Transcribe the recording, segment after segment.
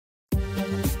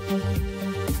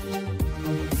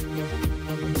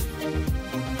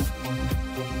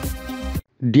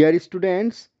Dear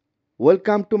students,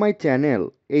 welcome to my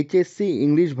channel HSC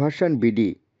English version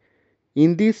BD.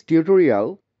 In this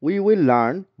tutorial, we will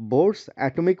learn Bohr's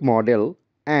atomic model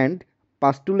and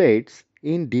postulates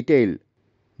in detail.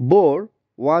 Bohr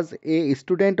was a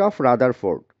student of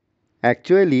Rutherford.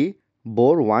 Actually,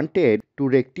 Bohr wanted to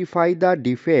rectify the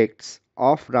defects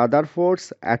of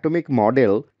Rutherford's atomic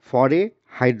model for a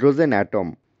hydrogen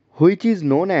atom, which is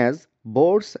known as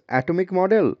Bohr's atomic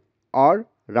model or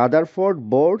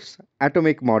Rutherford-Bohr's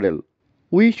atomic model.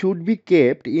 We should be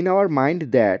kept in our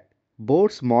mind that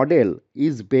Bohr's model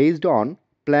is based on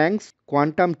Planck's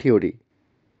quantum theory.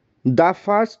 The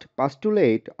first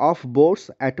postulate of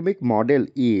Bohr's atomic model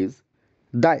is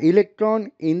the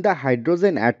electron in the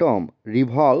hydrogen atom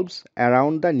revolves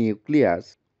around the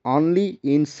nucleus only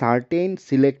in certain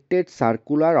selected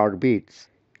circular orbits.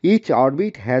 Each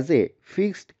orbit has a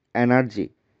fixed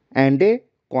energy and a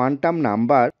quantum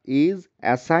number is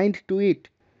assigned to it.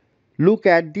 Look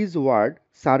at this word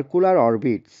circular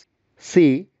orbits.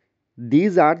 See,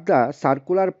 these are the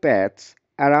circular paths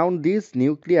around this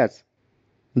nucleus.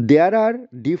 There are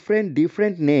different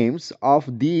names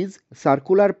of these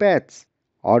circular paths: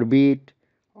 orbit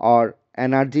or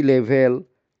energy level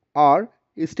or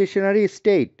stationary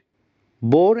state.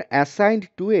 Bohr assigned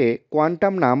to a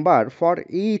quantum number for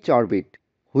each orbit,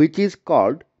 which is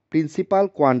called principal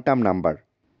quantum number.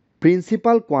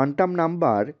 Principal quantum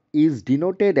number is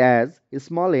denoted as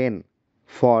small n.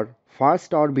 For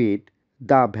first orbit,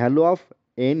 the value of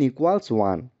n equals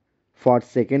 1. For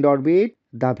second orbit,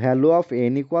 the value of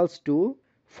n equals 2.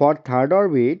 For third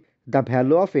orbit, the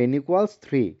value of n equals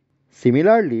 3.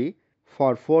 Similarly,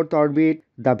 for fourth orbit,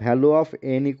 the value of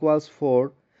n equals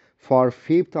 4. For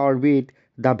fifth orbit,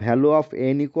 the value of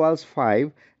n equals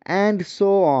 5, and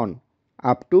so on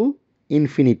up to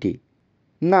infinity.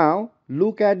 Now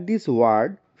look at this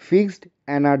word fixed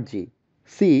energy.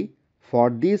 See, for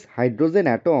this hydrogen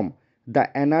atom,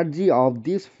 the energy of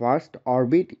this first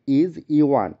orbit is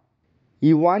E1.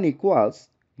 E1 equals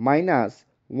minus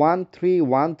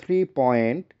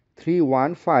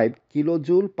 1313.315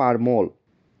 kilojoule per mole.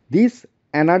 This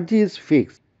energy is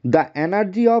fixed. The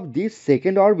energy of this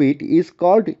second orbit is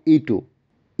called E2.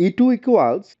 E2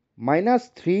 equals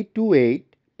minus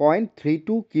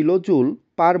 328.32 kilojoule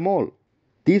per mole.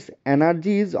 This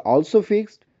energy is also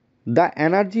fixed. The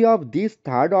energy of this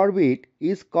third orbit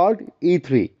is called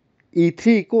E3. E3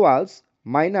 equals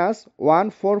minus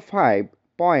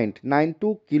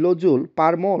 145.92 kilojoule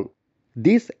per mole.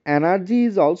 This energy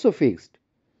is also fixed.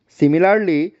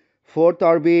 Similarly, fourth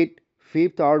orbit,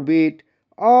 fifth orbit,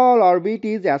 all orbit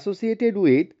is associated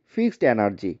with fixed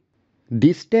energy.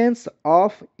 Distance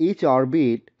of each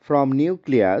orbit from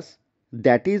nucleus,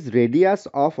 that is radius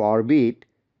of orbit,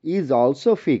 is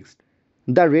also fixed.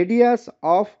 The radius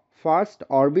of first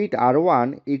orbit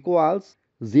R1 equals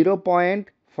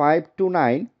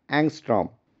 0.529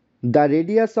 angstrom. The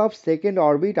radius of second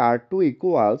orbit R2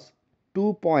 equals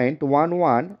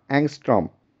 2.11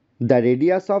 angstrom. The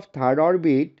radius of third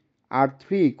orbit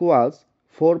R3 equals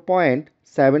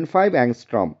 4.75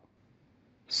 angstrom.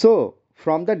 So,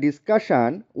 from the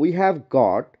discussion we have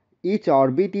got each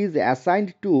orbit is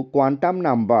assigned to quantum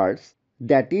numbers,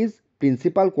 that is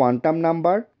principal quantum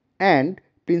number, and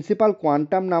principal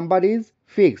quantum number is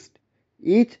fixed.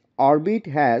 Each orbit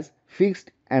has fixed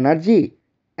energy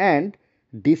and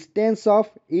distance of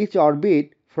each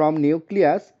orbit from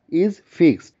nucleus is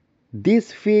fixed.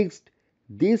 This fixed,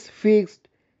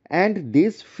 and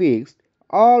this fixed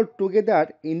all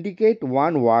together indicate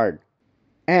one word,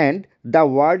 and the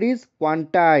word is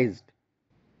quantized.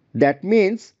 That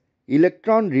means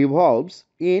electron revolves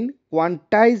in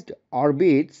quantized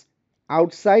orbits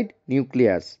outside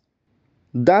nucleus.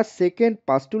 The second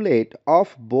postulate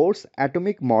of Bohr's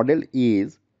atomic model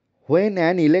is when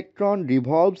an electron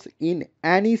revolves in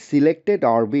any selected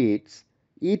orbits,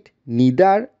 it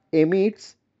neither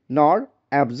emits nor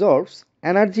absorbs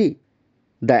energy.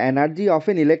 The energy of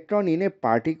an electron in a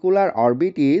particular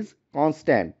orbit is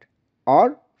constant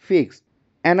or fixed.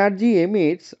 Energy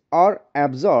emits or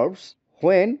absorbs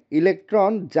when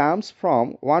electron jumps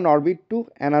from one orbit to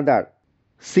another.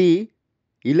 See,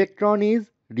 electron is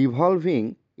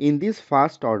revolving in this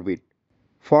first orbit.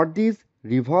 For this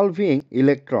revolving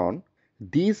electron,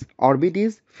 this orbit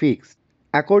is fixed.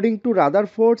 According to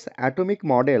Rutherford's atomic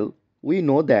model, we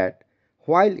know that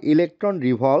while electron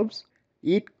revolves,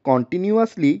 it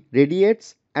continuously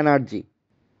radiates energy.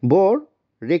 Bohr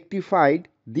rectified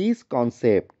this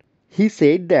concept. He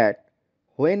said that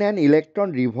when an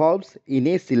electron revolves in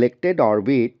a selected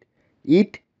orbit,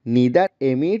 it neither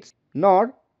emits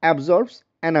nor absorbs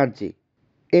energy.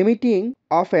 Emitting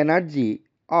of energy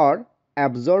or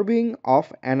absorbing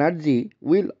of energy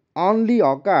will only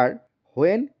occur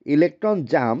when electron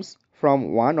jumps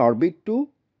from one orbit to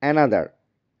another,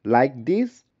 like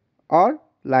this or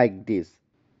like this.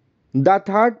 The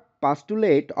third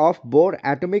postulate of Bohr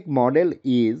atomic model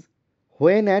is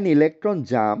when an electron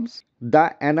jumps,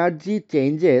 the energy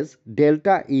changes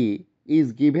delta E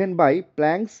is given by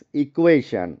Planck's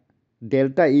equation.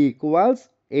 Delta E equals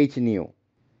h nu.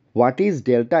 What is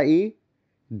delta E?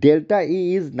 Delta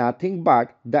E is nothing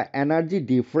but the energy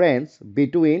difference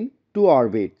between two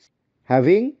orbits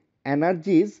having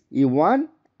energies E1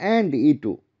 and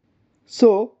E2.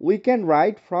 So we can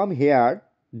write from here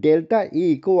delta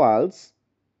E equals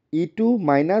E2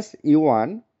 minus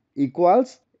E1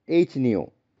 equals h nu.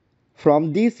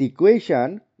 From this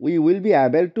equation, we will be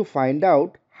able to find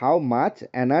out how much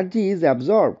energy is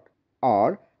absorbed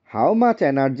or how much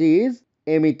energy is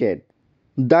emitted.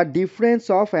 The difference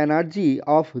of energy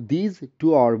of these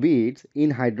two orbits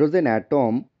in hydrogen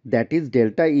atom, that is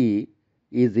delta E,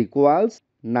 is equals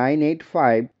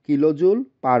 985 kilojoule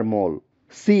per mole.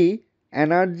 C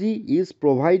energy is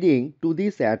providing to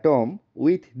this atom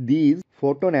with this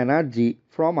photon energy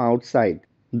from outside.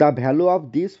 The value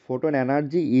of this photon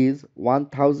energy is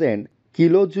 1000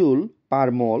 kilojoule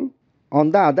per mole.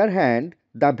 On the other hand,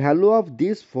 the value of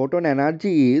this photon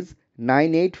energy is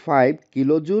 985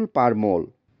 kilojoule per mole.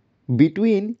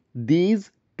 Between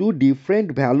these two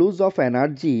different values of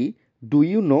energy, do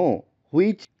you know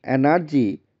which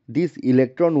energy this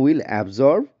electron will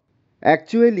absorb?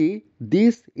 Actually,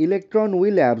 this electron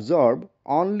will absorb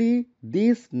only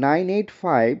this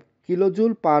 985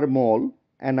 kilojoule per mole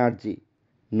energy,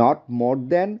 not more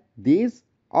than this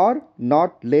or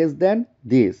not less than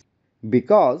this,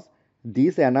 because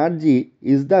this energy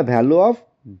is the value of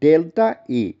delta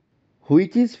E,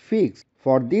 which is fixed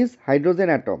for this hydrogen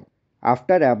atom.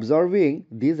 After absorbing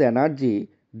this energy,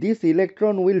 this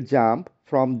electron will jump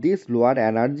from this lower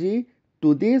energy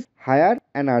to this higher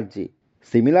energy.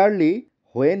 Similarly,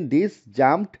 when this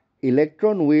jumped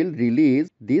electron will release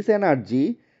this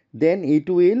energy, then it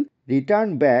will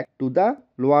return back to the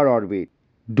lower orbit.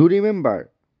 Do remember,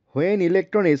 when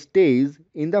electron stays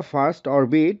in the first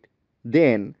orbit,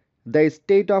 then the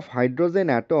state of hydrogen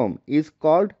atom is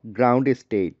called ground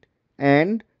state,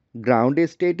 and ground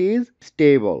state is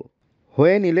stable.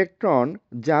 When electron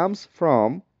jumps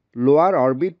from lower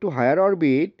orbit to higher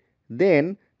orbit,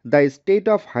 then the state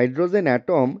of hydrogen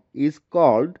atom is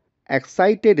called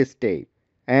excited state,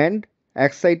 and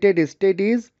excited state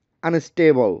is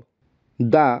unstable.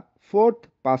 The fourth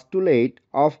postulate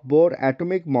of Bohr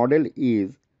atomic model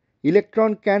is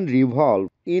electron can revolve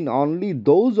in only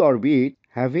those orbits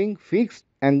having fixed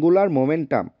angular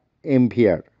momentum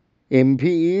mvr. mv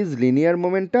is linear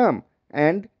momentum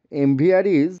and mvr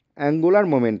is angular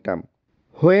momentum.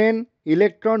 When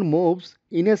electron moves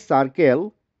in a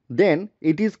circle, then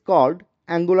it is called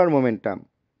angular momentum.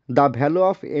 The value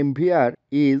of mvr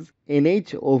is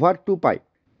nh over 2 pi.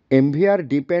 mvr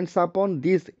depends upon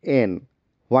this n.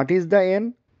 What is the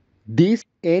n? This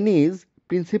n is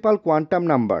principal quantum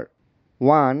number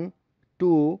 1,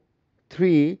 2,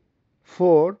 3,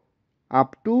 4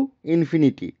 up to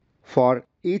infinity. For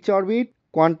each orbit,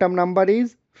 quantum number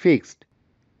is fixed.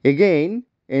 Again,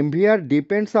 mvr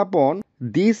depends upon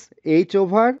this h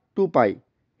over 2 pi.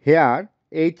 Here,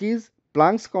 h is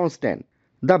Planck's constant.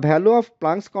 The value of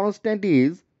Planck's constant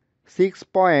is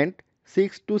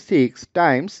 6.626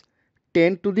 times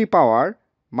 10 to the power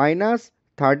minus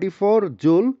 34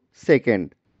 joule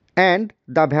second, and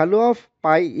the value of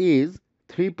pi is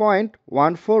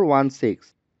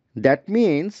 3.1416. That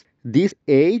means this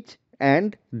h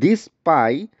and this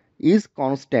pi is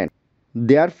constant.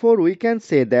 Therefore, we can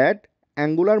say that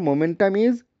angular momentum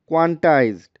is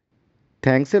quantized.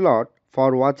 Thanks a lot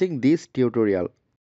for watching this tutorial.